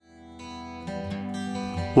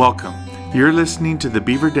Welcome. You're listening to the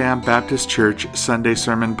Beaver Dam Baptist Church Sunday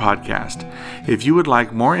Sermon Podcast. If you would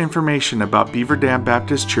like more information about Beaver Dam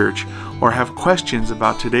Baptist Church or have questions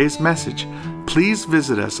about today's message, please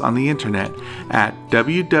visit us on the internet at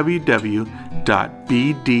www.bdbc.org.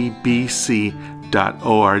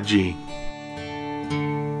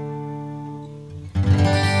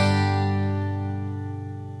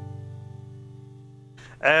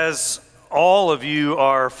 As all of you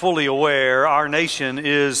are fully aware, our nation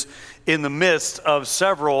is in the midst of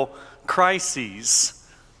several crises.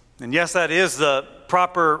 And yes, that is the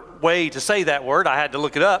proper way to say that word. I had to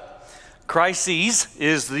look it up. Crises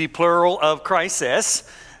is the plural of crisis,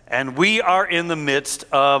 and we are in the midst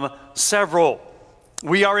of several.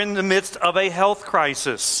 We are in the midst of a health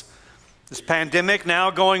crisis. This pandemic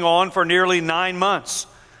now going on for nearly 9 months.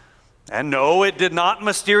 And no, it did not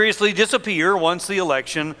mysteriously disappear once the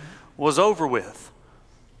election was over with.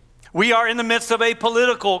 We are in the midst of a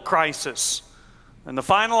political crisis, and the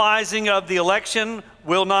finalizing of the election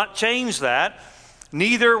will not change that.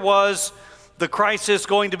 Neither was the crisis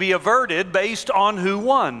going to be averted based on who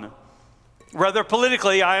won. Rather,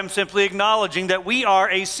 politically, I am simply acknowledging that we are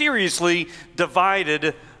a seriously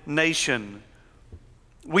divided nation.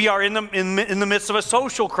 We are in the midst of a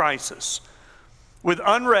social crisis, with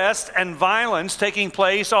unrest and violence taking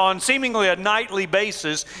place on seemingly a nightly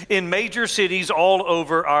basis in major cities all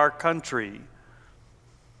over our country.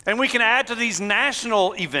 And we can add to these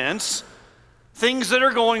national events things that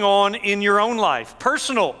are going on in your own life,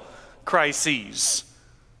 personal crises,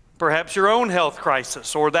 perhaps your own health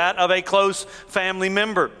crisis or that of a close family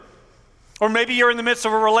member. Or maybe you're in the midst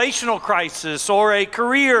of a relational crisis or a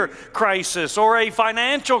career crisis or a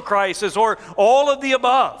financial crisis or all of the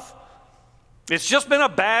above. It's just been a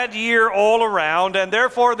bad year all around, and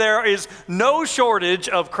therefore there is no shortage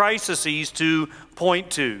of crises to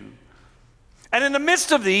point to. And in the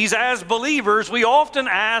midst of these, as believers, we often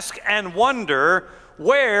ask and wonder,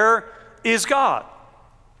 where is God?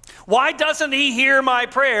 Why doesn't He hear my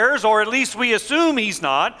prayers? Or at least we assume He's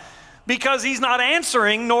not, because He's not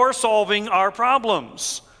answering nor solving our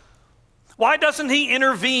problems. Why doesn't He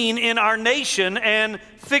intervene in our nation and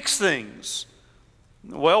fix things?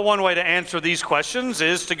 Well, one way to answer these questions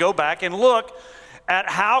is to go back and look at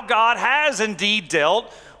how God has indeed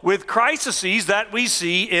dealt with crises that we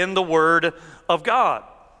see in the Word of God.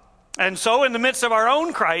 And so in the midst of our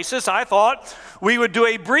own crisis, I thought we would do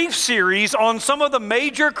a brief series on some of the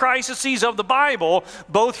major crises of the Bible,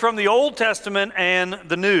 both from the Old Testament and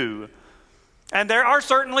the New. And there are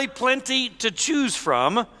certainly plenty to choose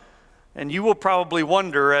from. And you will probably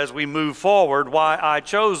wonder as we move forward why I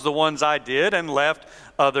chose the ones I did and left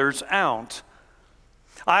others out.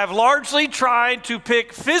 I have largely tried to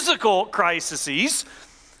pick physical crises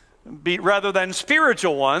rather than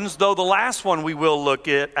spiritual ones, though the last one we will look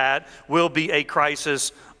at will be a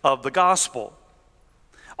crisis of the gospel.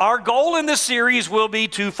 Our goal in this series will be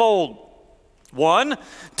twofold. One,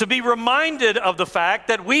 to be reminded of the fact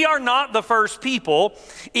that we are not the first people,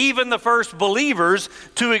 even the first believers,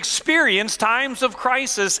 to experience times of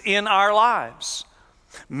crisis in our lives.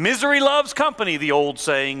 Misery loves company, the old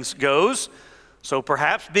saying goes. So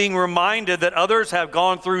perhaps being reminded that others have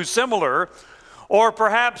gone through similar or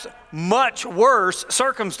perhaps much worse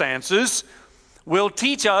circumstances will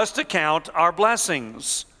teach us to count our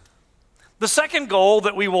blessings. The second goal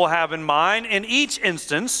that we will have in mind in each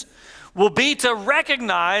instance will be to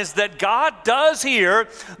recognize that God does hear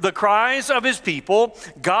the cries of His people,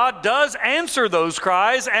 God does answer those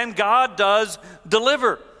cries, and God does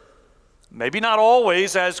deliver. Maybe not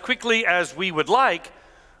always as quickly as we would like,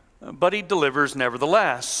 but He delivers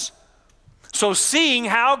nevertheless. So seeing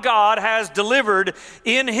how God has delivered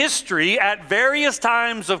in history at various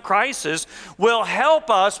times of crisis will help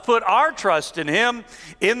us put our trust in Him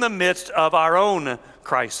in the midst of our own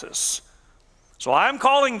crisis. So I'm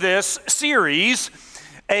calling this series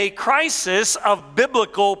a crisis of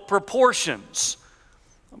biblical proportions.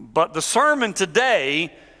 But the sermon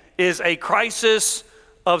today is a crisis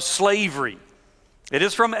of slavery. It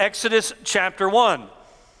is from Exodus chapter 1.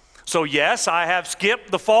 So yes, I have skipped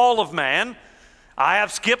the fall of man. I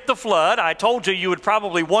have skipped the flood. I told you would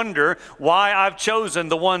probably wonder why I've chosen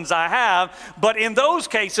the ones I have. But in those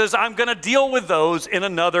cases, I'm going to deal with those in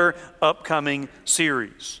another upcoming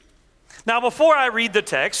series. Now, before I read the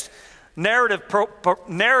text, narrative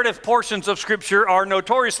portions of Scripture are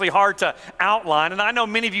notoriously hard to outline, and I know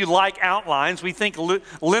many of you like outlines. We think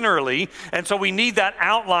linearly, and so we need that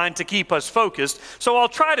outline to keep us focused. So I'll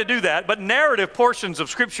try to do that, but narrative portions of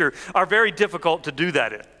Scripture are very difficult to do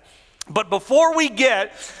that in. But before we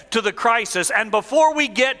get to the crisis and before we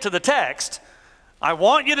get to the text, I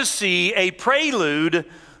want you to see a prelude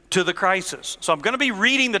to the crisis. So I'm going to be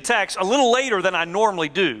reading the text a little later than I normally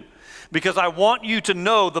do, because I want you to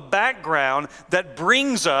know the background that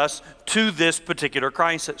brings us to this particular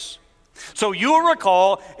crisis. So you will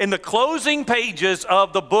recall in the closing pages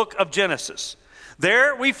of the book of Genesis,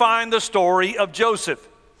 there we find the story of Joseph.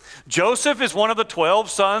 Joseph is one of the 12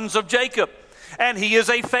 sons of Jacob, and he is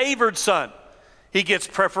a favored son. He gets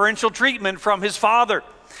preferential treatment from his father,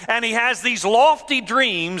 and he has these lofty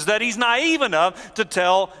dreams that he's naive enough to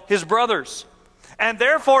tell his brothers. And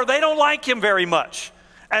therefore, they don't like him very much.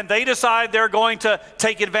 And they decide they're going to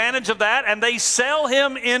take advantage of that, and they sell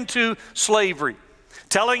him into slavery,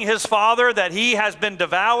 telling his father that he has been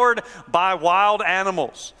devoured by wild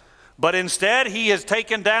animals. But instead, he is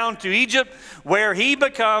taken down to Egypt, where he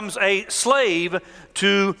becomes a slave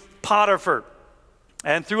to Potiphar.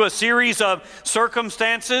 And through a series of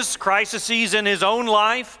circumstances, crises in his own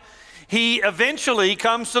life, he eventually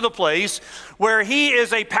comes to the place where he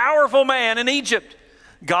is a powerful man in Egypt.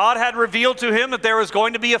 God had revealed to him that there was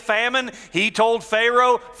going to be a famine. He told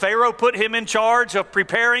Pharaoh. Pharaoh put him in charge of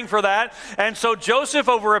preparing for that. And so Joseph,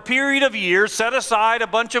 over a period of years, set aside a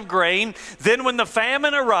bunch of grain. Then when the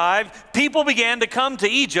famine arrived, people began to come to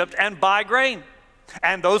Egypt and buy grain.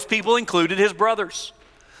 And those people included his brothers.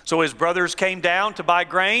 So his brothers came down to buy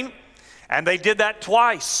grain, and they did that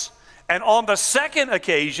twice. And on the second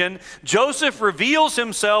occasion, Joseph reveals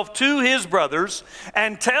himself to his brothers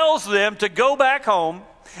and tells them to go back home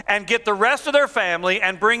and get the rest of their family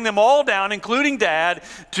and bring them all down, including Dad,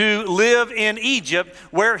 to live in Egypt,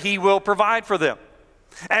 where he will provide for them.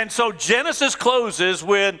 And so Genesis closes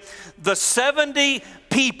with the 70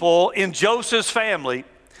 people in Joseph's family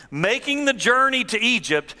making the journey to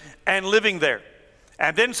Egypt and living there.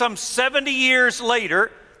 And then some 70 years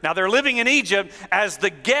later, now they're living in Egypt as the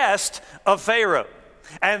guest of Pharaoh.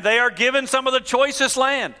 And they are given some of the choicest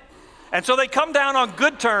land. And so they come down on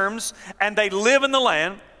good terms and they live in the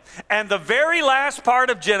land. And the very last part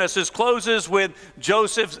of Genesis closes with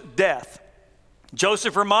Joseph's death.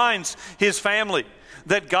 Joseph reminds his family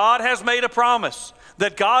that God has made a promise,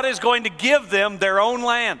 that God is going to give them their own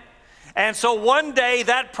land. And so one day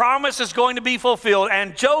that promise is going to be fulfilled,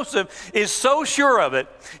 and Joseph is so sure of it.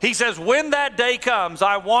 He says, when that day comes,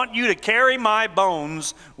 I want you to carry my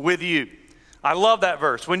bones with you. I love that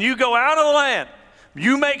verse. When you go out of the land,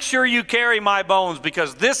 you make sure you carry my bones,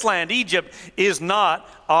 because this land, Egypt, is not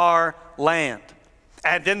our land.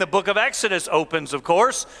 And then the book of Exodus opens, of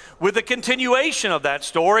course, with a continuation of that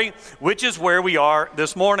story, which is where we are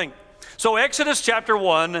this morning. So Exodus chapter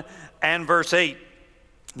 1 and verse 8.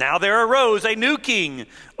 Now there arose a new king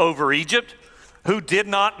over Egypt who did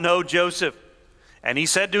not know Joseph. And he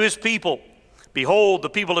said to his people, behold, the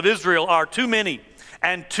people of Israel are too many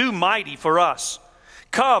and too mighty for us.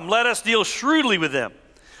 Come, let us deal shrewdly with them,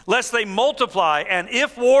 lest they multiply, and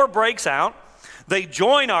if war breaks out, they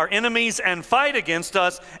join our enemies and fight against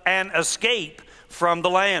us and escape from the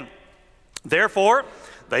land. Therefore,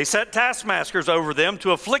 they set taskmasters over them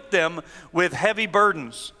to afflict them with heavy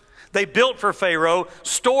burdens. They built for Pharaoh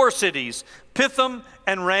store cities, Pithom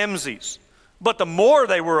and Ramses. But the more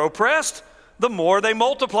they were oppressed, the more they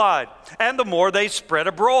multiplied, and the more they spread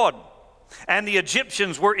abroad. And the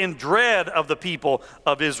Egyptians were in dread of the people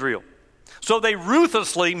of Israel. So they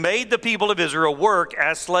ruthlessly made the people of Israel work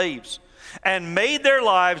as slaves, and made their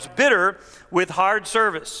lives bitter with hard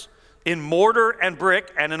service, in mortar and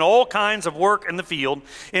brick, and in all kinds of work in the field.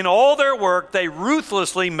 In all their work, they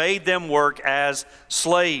ruthlessly made them work as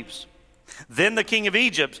slaves. Then the king of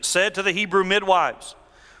Egypt said to the Hebrew midwives,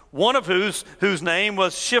 one of whose name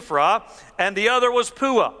was Shiphrah, and the other was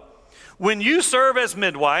Puah, when you serve as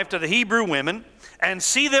midwife to the Hebrew women, and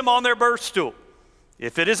see them on their birth stool,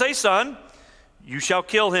 if it is a son, you shall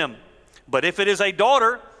kill him. But if it is a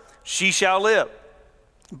daughter, she shall live.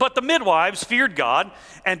 But the midwives feared God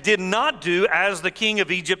and did not do as the king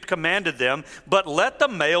of Egypt commanded them, but let the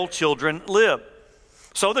male children live.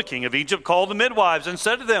 So the king of Egypt called the midwives and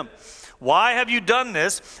said to them, why have you done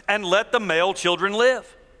this and let the male children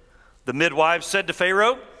live? The midwives said to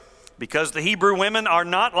Pharaoh, because the Hebrew women are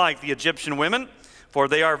not like the Egyptian women, for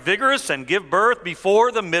they are vigorous and give birth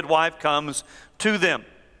before the midwife comes to them.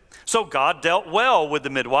 So God dealt well with the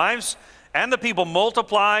midwives, and the people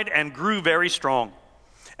multiplied and grew very strong.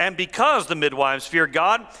 And because the midwives feared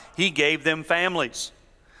God, he gave them families.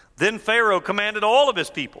 Then Pharaoh commanded all of his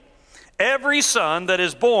people, every son that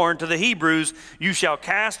is born to the Hebrews you shall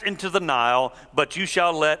cast into the Nile, but you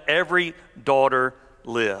shall let every daughter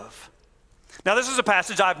live. Now this is a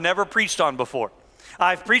passage I've never preached on before.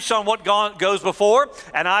 I've preached on what goes before,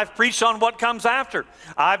 and I've preached on what comes after.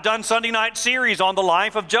 I've done Sunday night series on the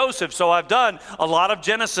life of Joseph, so I've done a lot of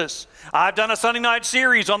Genesis. I've done a Sunday night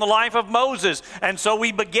series on the life of Moses, and so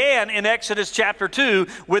we began in Exodus chapter 2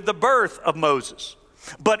 with the birth of Moses.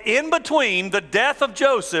 But in between the death of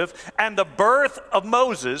Joseph and the birth of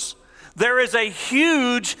Moses, there is a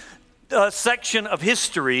huge section of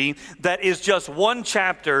history that is just one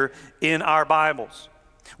chapter in our Bibles.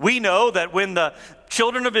 We know that when the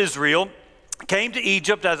children of Israel came to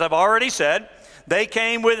Egypt, as I've already said, they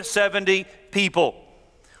came with 70 people.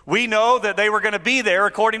 We know that they were going to be there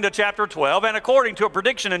according to chapter 12, and according to a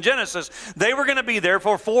prediction in Genesis, they were going to be there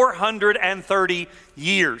for 430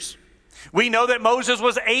 years. We know that Moses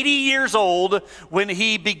was 80 years old when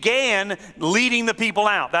he began leading the people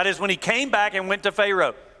out. That is, when he came back and went to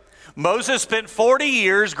Pharaoh. Moses spent 40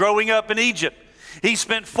 years growing up in Egypt. He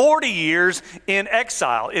spent 40 years in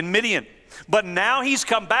exile in Midian. But now he's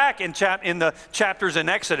come back in the chapters in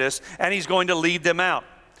Exodus, and he's going to lead them out.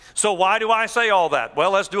 So why do I say all that?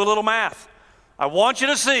 Well, let's do a little math. I want you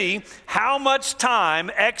to see how much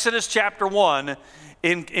time Exodus chapter 1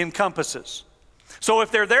 encompasses. So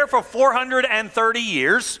if they're there for 430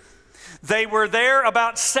 years, they were there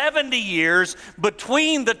about 70 years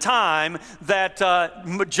between the time that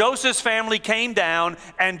Joseph's family came down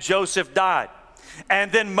and Joseph died.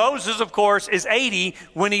 And then Moses, of course, is 80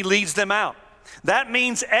 when he leads them out. That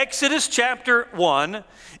means Exodus chapter 1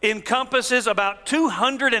 encompasses about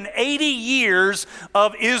 280 years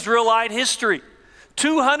of Israelite history.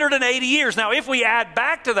 280 years. Now, if we add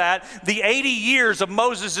back to that the 80 years of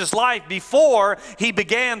Moses' life before he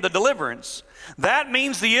began the deliverance, that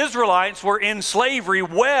means the Israelites were in slavery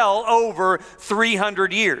well over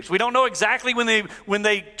 300 years. We don't know exactly when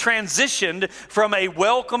they transitioned from a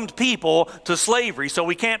welcomed people to slavery, so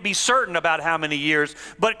we can't be certain about how many years,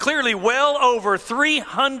 but clearly well over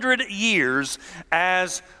 300 years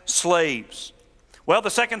as slaves. Well, the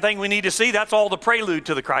second thing we need to see, that's all the prelude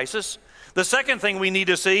to the crisis. The second thing we need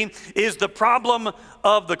to see is the problem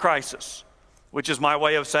of the crisis, which is my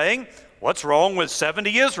way of saying, what's wrong with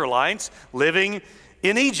 70 Israelites living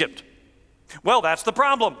in Egypt? Well, that's the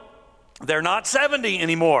problem. They're not 70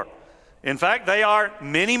 anymore. In fact, they are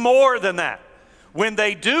many more than that. When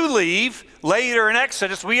they do leave, later in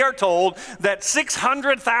Exodus, we are told that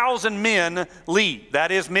 600,000 men leave.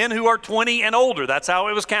 That is, men who are 20 and older. That's how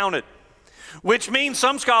it was counted. Which means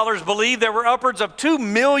some scholars believe there were upwards of 2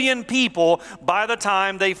 million people by the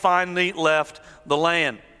time they finally left the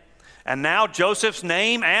land. And now Joseph's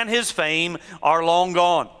name and his fame are long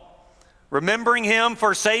gone. Remembering him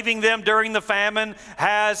for saving them during the famine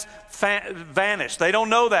has vanished. They don't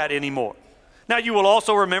know that anymore. Now you will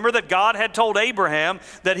also remember that God had told Abraham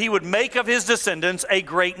that he would make of his descendants a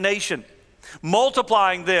great nation,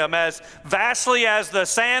 multiplying them as vastly as the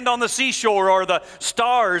sand on the seashore or the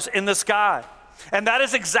stars in the sky. And that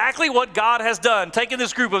is exactly what God has done, taking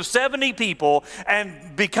this group of 70 people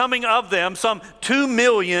and becoming of them some 2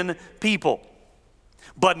 million people.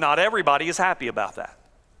 But not everybody is happy about that,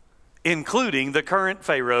 including the current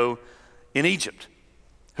Pharaoh in Egypt,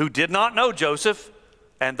 who did not know Joseph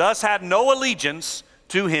and thus had no allegiance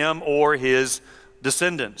to him or his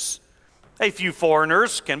descendants. A few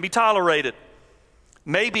foreigners can be tolerated,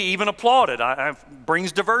 maybe even applauded. It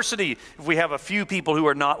brings diversity if we have a few people who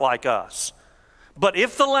are not like us. But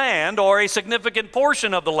if the land or a significant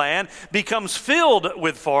portion of the land becomes filled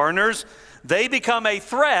with foreigners, they become a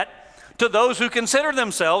threat to those who consider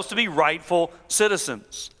themselves to be rightful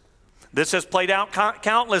citizens. This has played out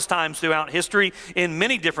countless times throughout history in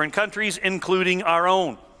many different countries, including our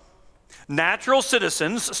own. Natural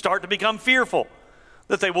citizens start to become fearful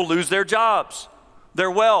that they will lose their jobs,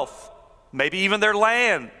 their wealth, maybe even their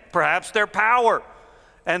land, perhaps their power.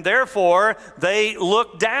 And therefore, they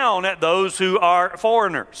look down at those who are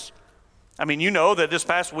foreigners. I mean, you know that this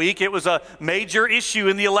past week it was a major issue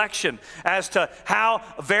in the election as to how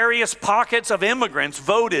various pockets of immigrants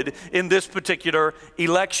voted in this particular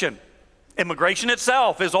election. Immigration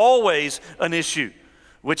itself is always an issue,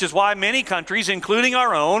 which is why many countries, including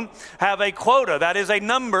our own, have a quota. That is a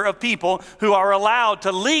number of people who are allowed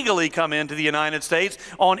to legally come into the United States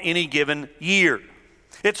on any given year.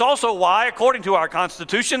 It's also why, according to our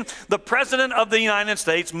Constitution, the President of the United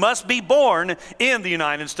States must be born in the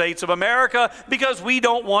United States of America, because we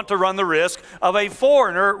don't want to run the risk of a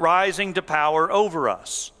foreigner rising to power over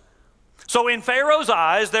us. So in Pharaoh's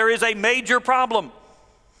eyes, there is a major problem,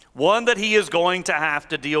 one that he is going to have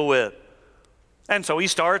to deal with. And so he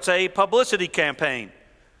starts a publicity campaign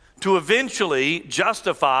to eventually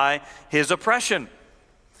justify his oppression,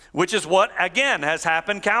 which is what, again, has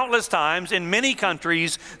happened countless times in many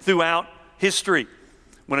countries throughout history.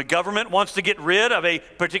 When a government wants to get rid of a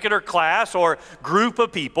particular class or group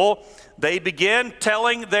of people, they begin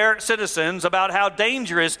telling their citizens about how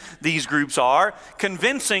dangerous these groups are,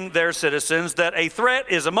 convincing their citizens that a threat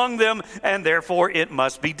is among them and therefore it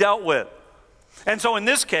must be dealt with. And so in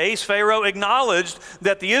this case, Pharaoh acknowledged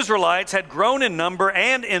that the Israelites had grown in number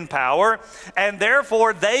and in power, and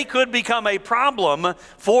therefore they could become a problem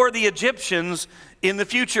for the Egyptians in the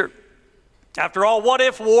future. After all, what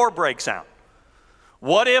if war breaks out?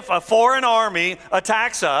 What if a foreign army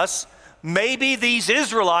attacks us? Maybe these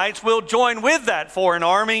Israelites will join with that foreign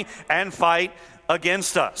army and fight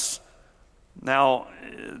against us. Now,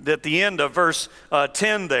 at the end of verse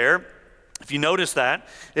 10 there, if you notice that,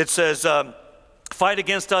 it says, fight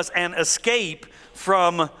against us and escape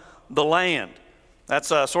from the land. That's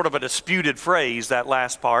sort of a disputed phrase, that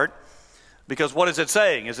last part. Because what is it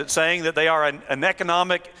saying? Is it saying that they are an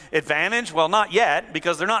economic advantage? Well, not yet,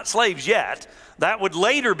 because they're not slaves yet. That would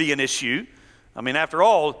later be an issue. I mean, after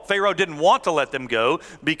all, Pharaoh didn't want to let them go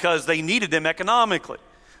because they needed them economically.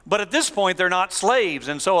 But at this point, they're not slaves.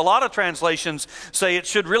 And so a lot of translations say it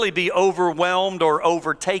should really be overwhelmed or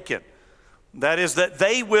overtaken. That is, that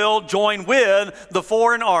they will join with the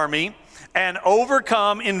foreign army and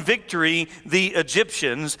overcome in victory the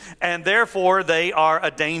Egyptians, and therefore they are a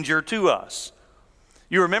danger to us.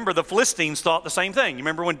 You remember the Philistines thought the same thing. You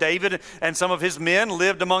remember when David and some of his men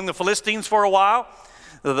lived among the Philistines for a while?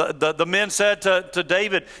 The men said to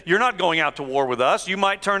David, "You're not going out to war with us. You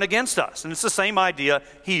might turn against us." And it's the same idea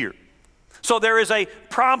here. So there is a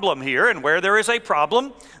problem here, and where there is a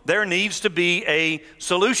problem, there needs to be a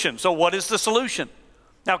solution. So what is the solution?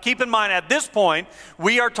 Now keep in mind, at this point,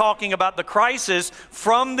 we are talking about the crisis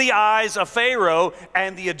from the eyes of Pharaoh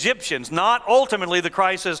and the Egyptians, not ultimately the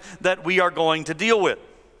crisis that we are going to deal with.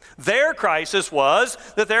 Their crisis was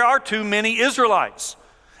that there are too many Israelites.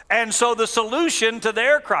 And so the solution to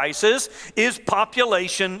their crisis is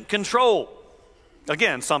population control.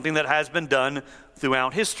 Again, something that has been done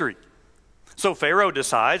throughout history. So Pharaoh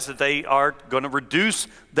decides that they are going to reduce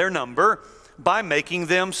their number by making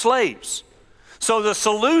them slaves. So the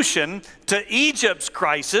solution to Egypt's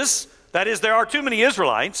crisis, that is, there are too many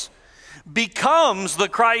Israelites, becomes the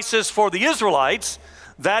crisis for the Israelites,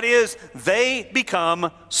 that is, they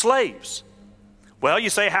become slaves. Well, you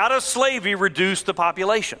say, how does slavery reduce the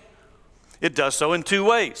population? It does so in two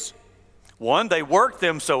ways. One, they work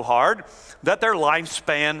them so hard that their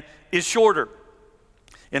lifespan is shorter.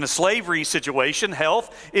 In a slavery situation,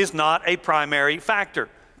 health is not a primary factor.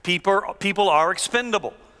 People are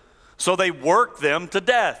expendable. So they work them to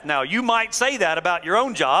death. Now, you might say that about your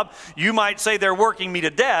own job. You might say they're working me to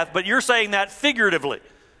death, but you're saying that figuratively.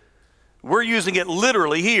 We're using it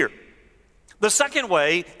literally here. The second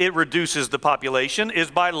way it reduces the population is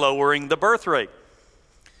by lowering the birth rate.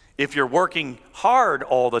 If you're working hard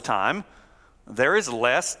all the time, there is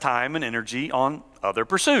less time and energy on other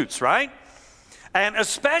pursuits, right? And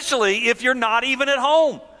especially if you're not even at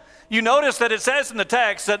home. You notice that it says in the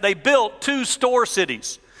text that they built 2 store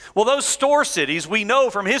cities. Well, those store cities, we know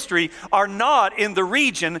from history, are not in the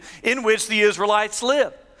region in which the Israelites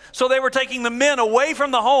live. So they were taking the men away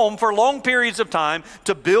from the home for long periods of time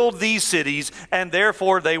to build these cities, and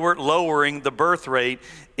therefore they were lowering the birth rate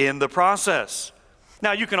in the process.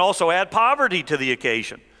 Now, you can also add poverty to the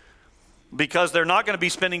occasion, because they're not going to be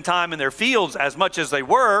spending time in their fields as much as they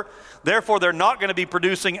were. Therefore, they're not going to be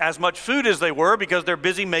producing as much food as they were because they're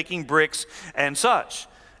busy making bricks and such.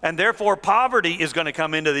 And therefore, poverty is going to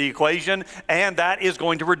come into the equation, and that is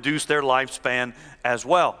going to reduce their lifespan as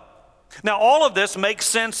well. Now, all of this makes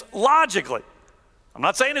sense logically. I'm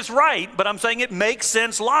not saying it's right, but I'm saying it makes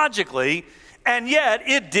sense logically, and yet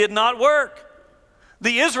it did not work.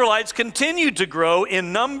 The Israelites continued to grow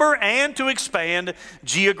in number and to expand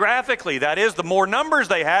geographically. That is, the more numbers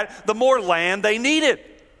they had, the more land they needed.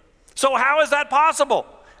 So how is that possible?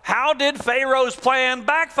 How did Pharaoh's plan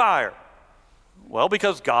backfire? Well,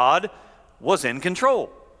 because God was in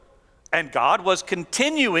control. And God was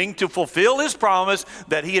continuing to fulfill his promise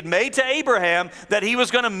that he had made to Abraham, that he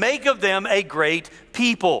was going to make of them a great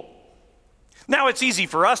people. Now, it's easy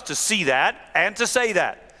for us to see that and to say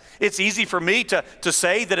that. It's easy for me to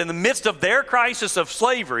say that in the midst of their crisis of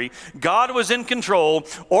slavery, God was in control,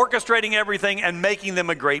 orchestrating everything and making them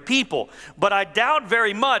a great people. But I doubt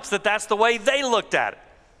very much that that's the way they looked at it.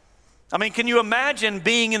 I mean, can you imagine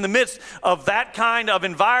being in the midst of that kind of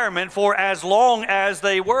environment for as long as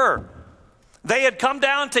they were? They had come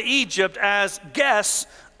down to Egypt as guests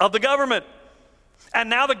of the government.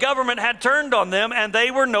 And now the government had turned on them and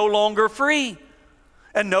they were no longer free.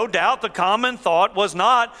 And no doubt the common thought was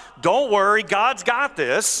not, don't worry, God's got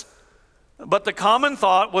this. But the common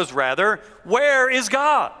thought was rather, where is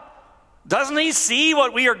God? Doesn't he see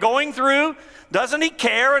what we are going through? Doesn't he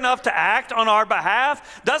care enough to act on our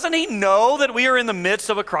behalf? Doesn't he know that we are in the midst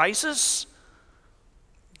of a crisis?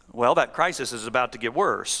 Well, that crisis is about to get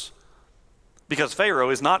worse because Pharaoh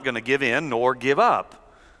is not going to give in nor give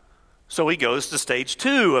up. So he goes to stage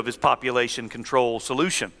 2 of his population control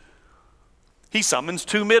solution. He summons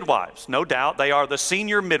 2 midwives. No doubt they are the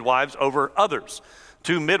senior midwives over others.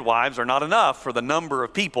 2 midwives are not enough for the number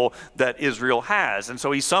of people that Israel has. And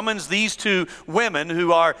so he summons these 2 women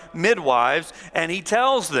who are midwives, and he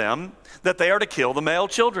tells them that they are to kill the male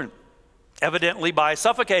children, evidently by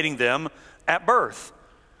suffocating them at birth.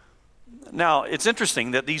 Now, it's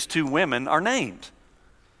interesting that these 2 women are named.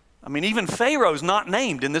 I mean, even Pharaoh's not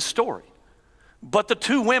named in this story, but the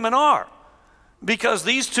 2 women are, because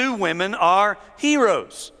these 2 women are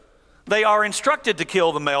heroes. They are instructed to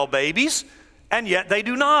kill the male babies, and yet they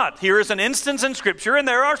do not. Here is an instance in Scripture, and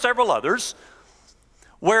there are several others,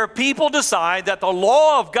 where people decide that the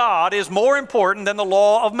law of God is more important than the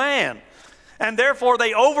law of man. And therefore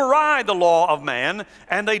they override the law of man,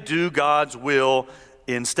 and they do God's will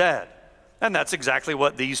instead. And that's exactly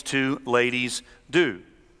what these 2 ladies do.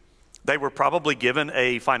 They were probably given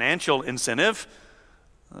a financial incentive.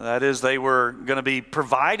 That is, they were going to be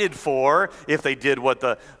provided for if they did what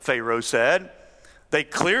the Pharaoh said. They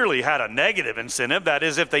clearly had a negative incentive. That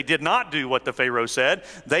is, if they did not do what the Pharaoh said,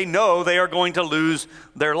 they know they are going to lose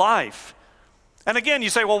their life. And again, you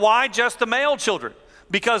say, well, why just the male children?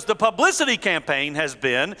 Because the publicity campaign has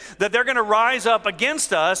been that they're going to rise up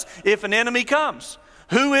against us if an enemy comes.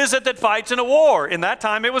 Who is it that fights in a war? In that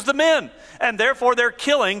time, it was the men. And therefore, they're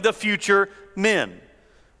killing the future men.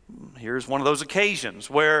 Here's one of those occasions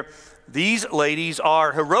where these ladies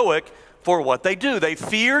are heroic for what they do. They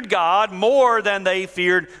feared God more than they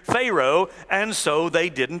feared Pharaoh, and so they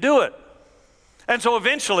didn't do it. And so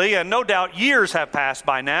eventually, and no doubt years have passed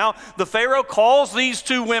by now, the Pharaoh calls these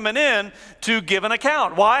 2 women in to give an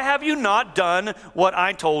account. Why have you not done what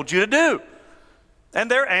I told you to do? And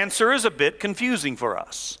their answer is a bit confusing for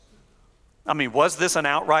us. I mean, was this an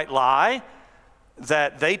outright lie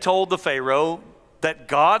that they told the Pharaoh that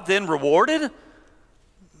God then rewarded?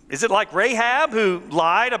 Is it like Rahab who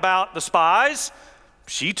lied about the spies?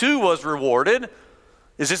 She too was rewarded.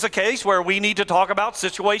 Is this a case where we need to talk about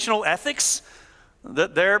situational ethics?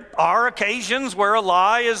 That there are occasions where a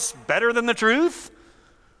lie is better than the truth?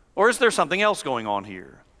 Or is there something else going on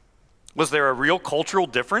here? Was there a real cultural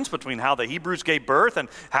difference between how the Hebrews gave birth and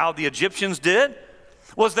how the Egyptians did?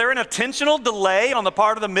 Was there an intentional delay on the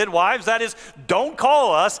part of the midwives? That is, don't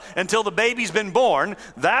call us until the baby's been born.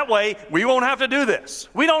 That way, we won't have to do this.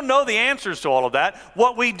 We don't know the answers to all of that.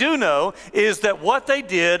 What we do know is that what they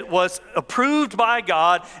did was approved by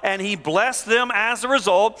God, and He blessed them as a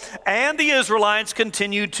result, and the Israelites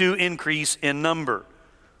continued to increase in number.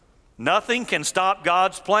 Nothing can stop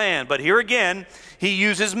God's plan, but here again, He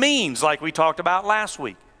uses means like we talked about last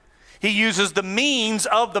week. He uses the means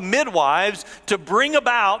of the midwives to bring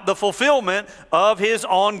about the fulfillment of His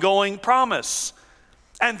ongoing promise.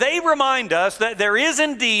 And they remind us that there is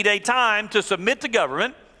indeed a time to submit to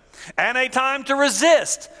government and a time to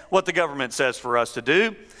resist what the government says for us to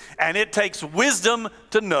do. And it takes wisdom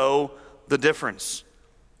to know the difference.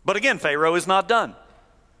 But again, Pharaoh is not done.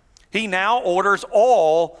 He now orders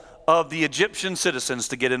all of the Egyptian citizens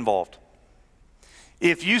to get involved.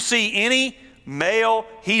 If you see any male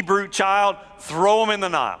Hebrew child, throw him in the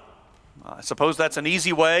Nile. I suppose that's an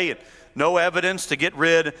easy way, and no evidence to get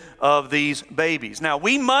rid of these babies. Now,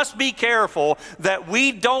 we must be careful that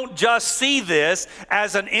we don't just see this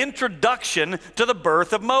as an introduction to the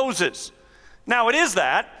birth of Moses. Now, it is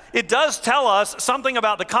that. It does tell us something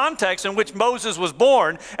about the context in which Moses was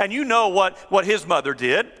born, and you know what his mother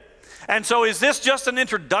did. And so is this just an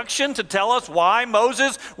introduction to tell us why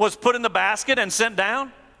Moses was put in the basket and sent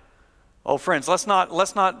down? Oh, friends, let's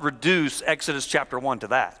not reduce Exodus chapter 1 to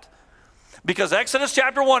that. Because Exodus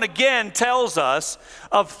chapter 1 again tells us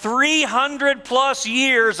of 300 plus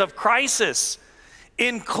years of crisis,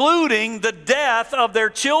 including the death of their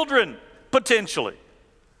children, potentially.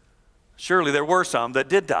 Surely there were some that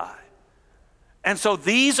did die. And so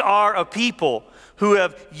these are a people who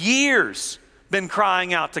have years been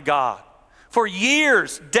crying out to God. For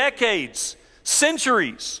years, decades,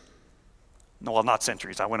 centuries. No, well, not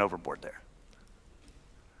centuries. I went overboard there.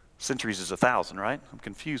 Centuries is 1,000, right? I'm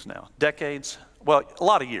confused now. Decades. Well, a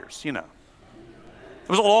lot of years, you know. It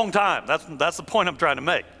was a long time. That's the point I'm trying to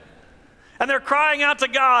make. And they're crying out to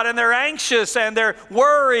God, and they're anxious, and they're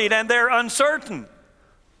worried, and they're uncertain.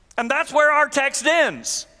 And that's where our text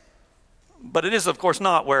ends. But it is, of course,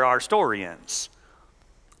 not where our story ends.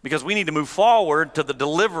 because we need to move forward to the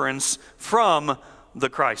deliverance from the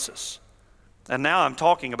crisis. And now I'm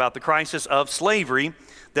talking about the crisis of slavery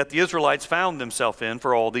that the Israelites found themselves in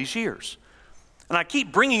for all these years. And I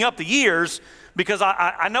keep bringing up the years because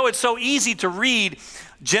I know it's so easy to read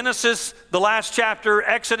Genesis, the last chapter,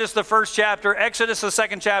 Exodus, the first chapter, Exodus, the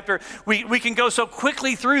second chapter. We can go so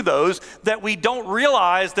quickly through those that we don't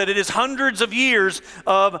realize that it is hundreds of years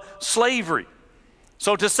of slavery.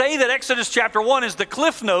 So to say that Exodus chapter 1 is the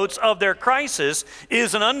cliff notes of their crisis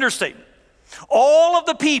is an understatement. All of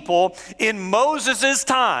the people in Moses'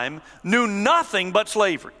 time knew nothing but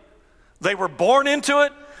slavery. They were born into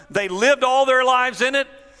it. They lived all their lives in it.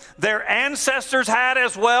 Their ancestors had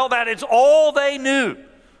as well. That is all they knew.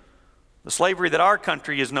 The slavery that our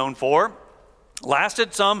country is known for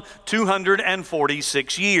lasted some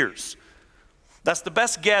 246 years. That's the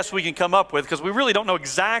best guess we can come up with because we really don't know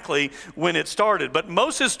exactly when it started. But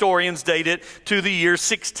most historians date it to the year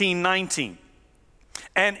 1619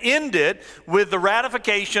 and ended with the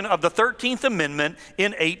ratification of the 13th Amendment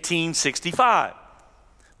in 1865.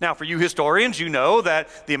 Now, for you historians, you know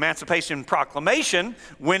that the Emancipation Proclamation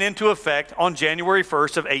went into effect on January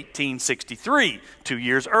 1st of 1863, 2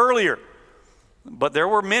 years earlier. But there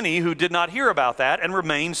were many who did not hear about that and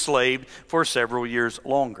remained enslaved for several years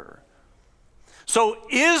longer. So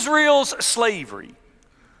Israel's slavery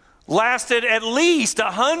lasted at least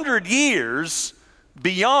 100 years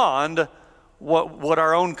beyond what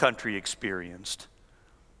our own country experienced.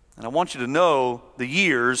 And I want you to know the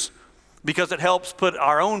years because it helps put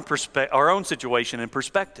our own situation in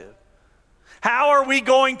perspective. How are we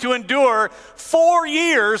going to endure 4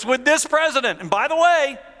 years with this president? And by the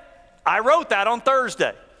way, I wrote that on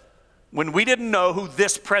Thursday when we didn't know who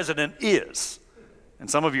this president is. And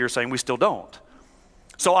some of you are saying we still don't.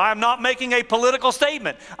 So I'm not making a political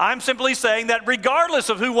statement. I'm simply saying that regardless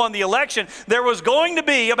of who won the election, there was going to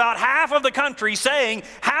be about half of the country saying,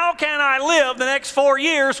 how can I live the next 4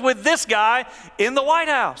 years with this guy in the White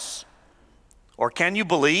House? Or can you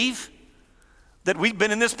believe that we've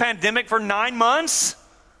been in this pandemic for 9 months?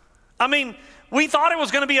 I mean, we thought it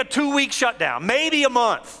was going to be a 2-week shutdown, maybe a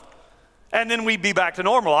month, and then we'd be back to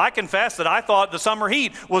normal. I confess that I thought the summer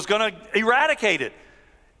heat was going to eradicate it,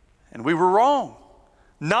 and we were wrong.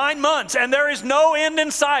 9 months, and there is no end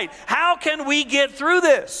in sight. How can we get through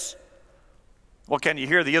this? Well, can you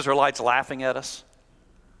hear the Israelites laughing at us?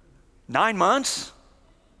 9 months?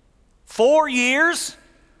 4 years?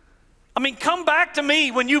 I mean, come back to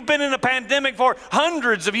me when you've been in a pandemic for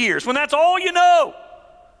hundreds of years, when that's all you know.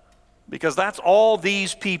 Because that's all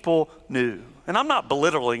these people knew. And I'm not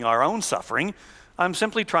belittling our own suffering. I'm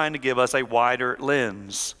simply trying to give us a wider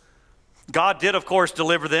lens. God did, of course,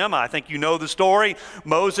 deliver them. I think you know the story.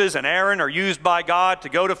 Moses and Aaron are used by God to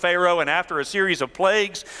go to Pharaoh, and after a series of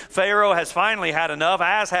plagues, Pharaoh has finally had enough,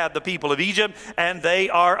 as had the people of Egypt, and they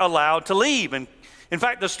are allowed to leave. And in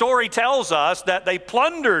fact, the story tells us that they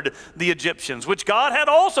plundered the Egyptians, which God had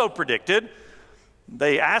also predicted.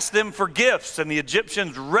 They asked them for gifts, and the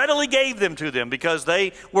Egyptians readily gave them to them because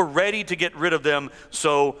they were ready to get rid of them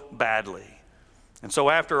so badly. And so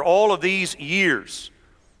after all of these years,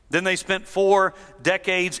 then they spent 4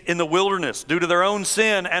 decades in the wilderness due to their own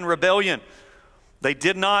sin and rebellion. They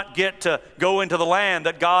did not get to go into the land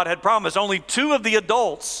that God had promised. Only 2 of the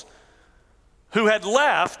adults who had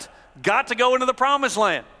left got to go into the promised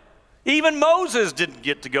land. Even Moses didn't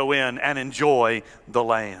get to go in and enjoy the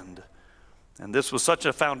land. And this was such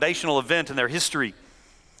a foundational event in their history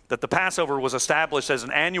that the Passover was established as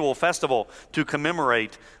an annual festival to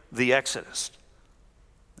commemorate the Exodus.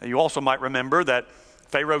 Now, you also might remember that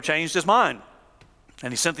Pharaoh changed his mind,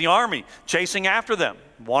 and he sent the army chasing after them,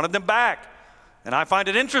 wanted them back. And I find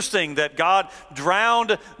it interesting that God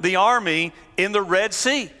drowned the army in the Red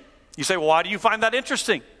Sea. You say, well, why do you find that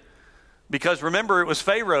interesting? Because remember, it was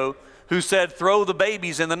Pharaoh who said, throw the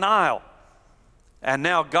babies in the Nile. And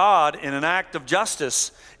now God, in an act of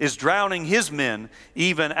justice, is drowning his men,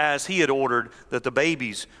 even as he had ordered that the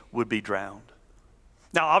babies would be drowned.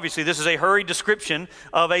 Now, obviously, this is a hurried description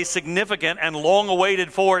of a significant and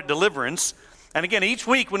long-awaited for deliverance. And again, each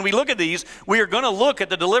week when we look at these, we are going to look at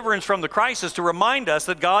the deliverance from the crisis to remind us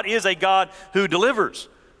that God is a God who delivers.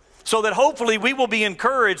 So that hopefully we will be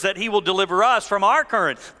encouraged that he will deliver us from our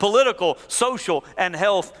current political, social, and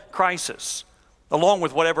health crisis, along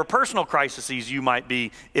with whatever personal crises you might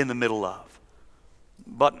be in the middle of.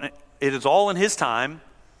 But it is all in his time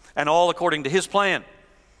and all according to his plan.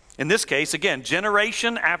 In this case, again,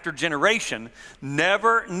 generation after generation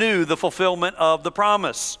never knew the fulfillment of the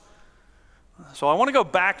promise. So I want to go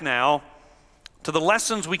back now to the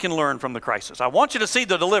lessons we can learn from the crisis. I want you to see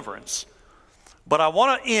the deliverance. But I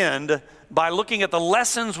want to end by looking at the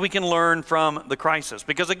lessons we can learn from the crisis.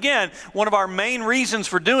 Because again, one of our main reasons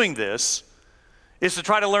for doing this is to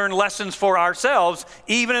try to learn lessons for ourselves,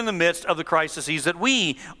 even in the midst of the crises that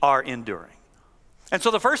we are enduring. And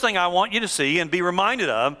so the first thing I want you to see and be reminded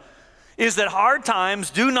of is that hard times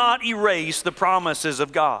do not erase the promises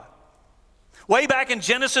of God. Way back in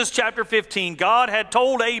Genesis chapter 15, God had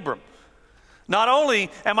told Abram, not only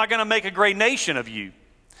am I going to make a great nation of you,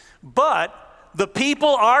 but the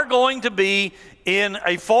people are going to be in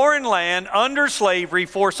a foreign land under slavery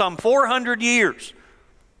for some 400 years.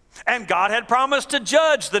 And God had promised to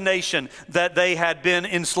judge the nation that they had been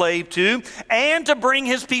enslaved to and to bring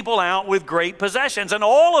his people out with great possessions. And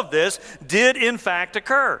all of this did in fact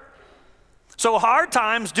occur. So hard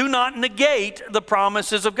times do not negate the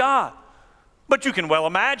promises of God. But you can well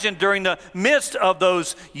imagine during the midst of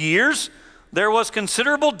those years, there was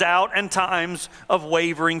considerable doubt and times of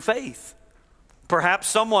wavering faith. Perhaps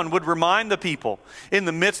someone would remind the people in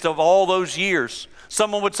the midst of all those years.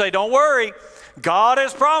 Someone would say, don't worry, God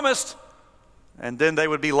has promised. And then they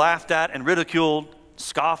would be laughed at and ridiculed,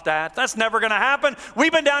 scoffed at. That's never going to happen.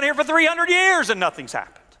 We've been down here for 300 years and nothing's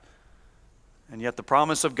happened. And yet the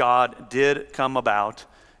promise of God did come about,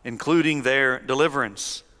 including their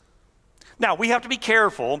deliverance. Now, we have to be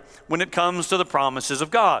careful when it comes to the promises of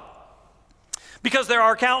God, because there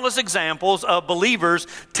are countless examples of believers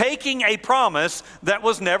taking a promise that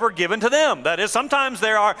was never given to them. That is, sometimes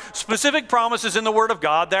there are specific promises in the Word of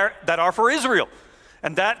God that are for Israel,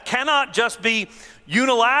 and that cannot just be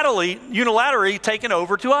unilaterally taken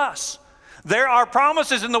over to us. There are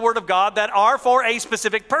promises in the Word of God that are for a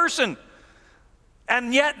specific person.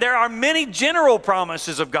 And yet there are many general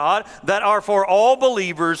promises of God that are for all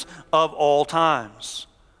believers of all times.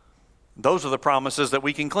 Those are the promises that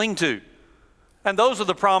we can cling to. And those are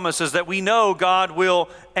the promises that we know God will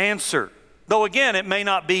answer. Though again, it may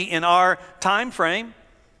not be in our time frame.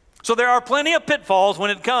 So there are plenty of pitfalls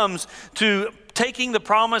when it comes to taking the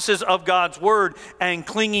promises of God's word and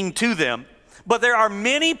clinging to them. But there are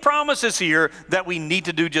many promises here that we need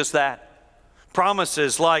to do just that.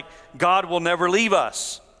 Promises like God will never leave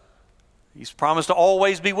us. He's promised to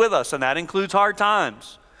always be with us, and that includes hard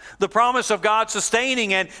times. The promise of God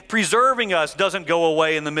sustaining and preserving us doesn't go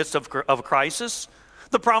away in the midst of a crisis.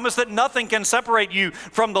 The promise that nothing can separate you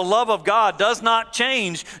from the love of God does not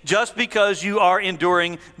change just because you are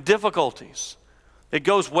enduring difficulties. It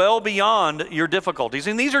goes well beyond your difficulties.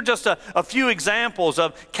 And these are just a few examples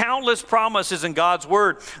of countless promises in God's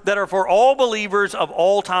word that are for all believers of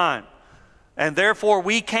all time. And therefore,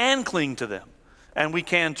 we can cling to them, and we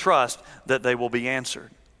can trust that they will be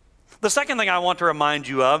answered. The second thing I want to remind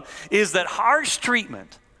you of is that harsh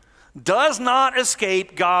treatment does not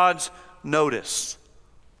escape God's notice.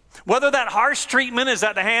 Whether that harsh treatment is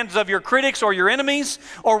at the hands of your critics or your enemies,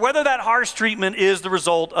 or whether that harsh treatment is the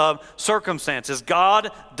result of circumstances,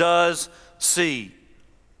 God does see.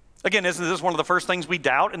 Again, isn't this one of the first things we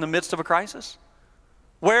doubt in the midst of a crisis?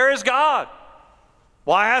 Where is God?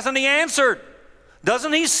 Why hasn't he answered?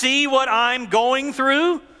 Doesn't he see what I'm going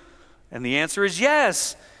through? And the answer is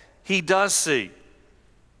yes, he does see.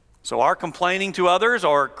 So our complaining to others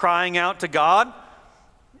or crying out to God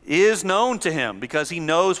is known to him because he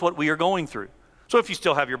knows what we are going through. So if you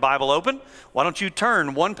still have your Bible open, why don't you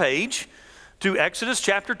turn one page to Exodus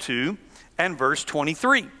chapter 2 and verse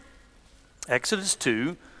 23. Exodus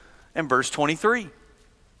 2 and verse 23.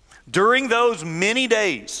 During those many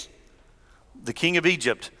days, the king of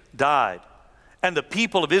Egypt died, and the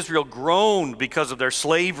people of Israel groaned because of their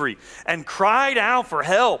slavery and cried out for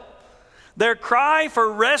help. Their cry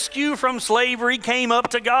for rescue from slavery came up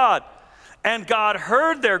to God, and God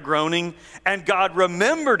heard their groaning, and God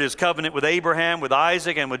remembered his covenant with Abraham, with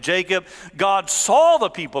Isaac, and with Jacob. God saw the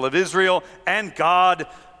people of Israel, and God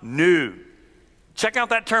knew. Check out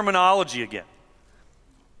that terminology again.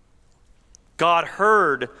 God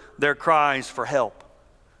heard their cries for help.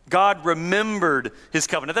 God remembered his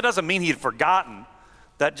covenant. That doesn't mean he had forgotten.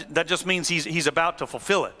 That just means he's about to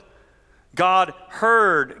fulfill it. God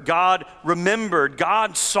heard, God remembered,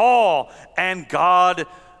 God saw, and God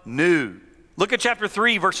knew. Look at chapter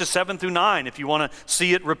 3, verses 7 through 9, if you want to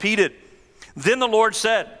see it repeated. Then the Lord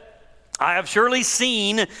said, I have surely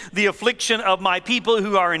seen the affliction of my people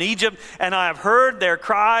who are in Egypt, and I have heard their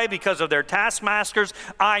cry because of their taskmasters.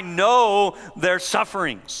 I know their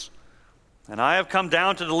sufferings. And I have come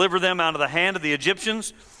down to deliver them out of the hand of the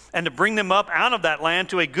Egyptians, and to bring them up out of that land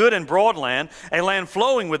to a good and broad land, a land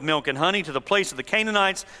flowing with milk and honey, to the place of the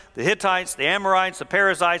Canaanites, the Hittites, the Amorites, the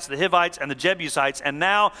Perizzites, the Hivites, and the Jebusites. And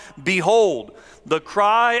now, behold, the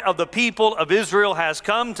cry of the people of Israel has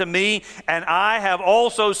come to me, and I have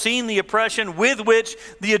also seen the oppression with which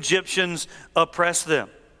the Egyptians oppress them.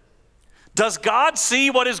 Does God see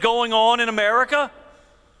what is going on in America?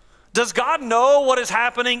 Does God know what is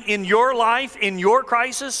happening in your life, in your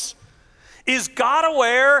crisis? Is God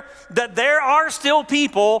aware that there are still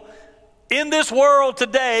people in this world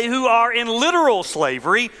today who are in literal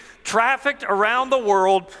slavery, trafficked around the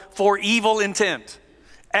world for evil intent?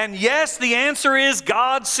 And yes, the answer is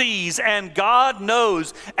God sees and God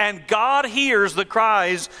knows and God hears the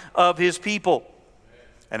cries of His people.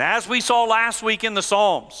 And as we saw last week in the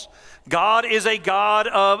Psalms, God is a God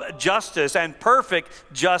of justice, and perfect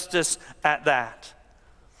justice at that.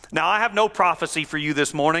 Now, I have no prophecy for you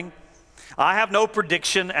this morning. I have no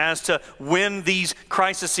prediction as to when these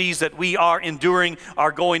crises that we are enduring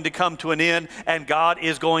are going to come to an end and God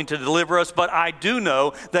is going to deliver us. But I do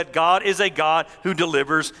know that God is a God who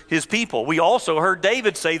delivers His people. We also heard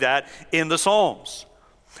David say that in the Psalms.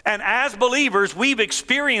 And as believers, we've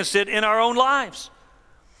experienced it in our own lives.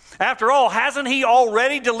 After all, hasn't He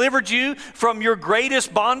already delivered you from your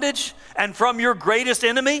greatest bondage and from your greatest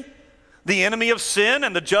enemy? The enemy of sin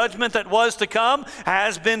and the judgment that was to come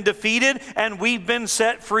has been defeated, and we've been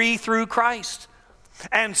set free through Christ.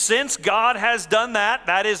 And since God has done that,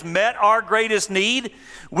 that has met our greatest need,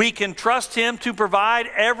 we can trust Him to provide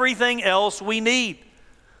everything else we need.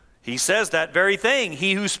 He says that very thing.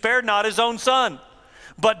 He who spared not His own Son,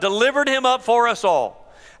 but delivered Him up for us all,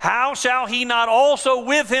 how shall He not also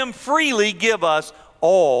with Him freely give us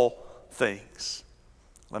all things?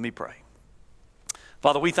 Let me pray.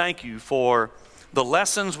 Father, we thank You for the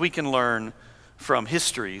lessons we can learn from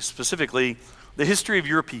history, specifically the history of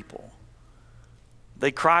Your people.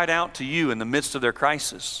 They cried out to You in the midst of their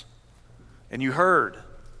crisis, and You heard,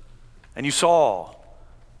 and You saw,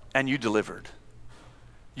 and You delivered.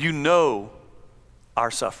 You know our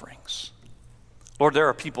sufferings. Lord, there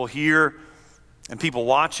are people here and people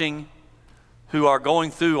watching who are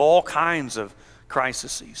going through all kinds of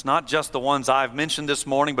crises, not just the ones I've mentioned this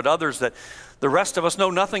morning, but others that the rest of us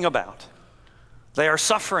know nothing about. They are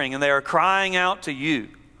suffering and they are crying out to You.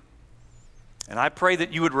 And I pray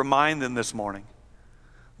that You would remind them this morning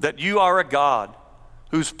that You are a God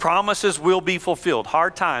whose promises will be fulfilled.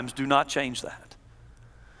 Hard times do not change that.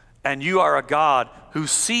 And You are a God who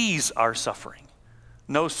sees our suffering.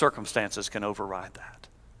 No circumstances can override that.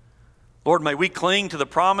 Lord, may we cling to the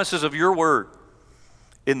promises of Your word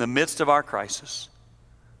in the midst of our crisis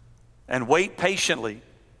and wait patiently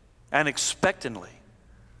and expectantly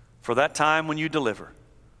for that time when You deliver.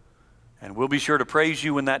 And we'll be sure to praise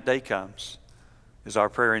You when that day comes, is our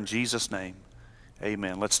prayer in Jesus' name.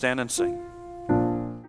 Amen. Let's stand and sing.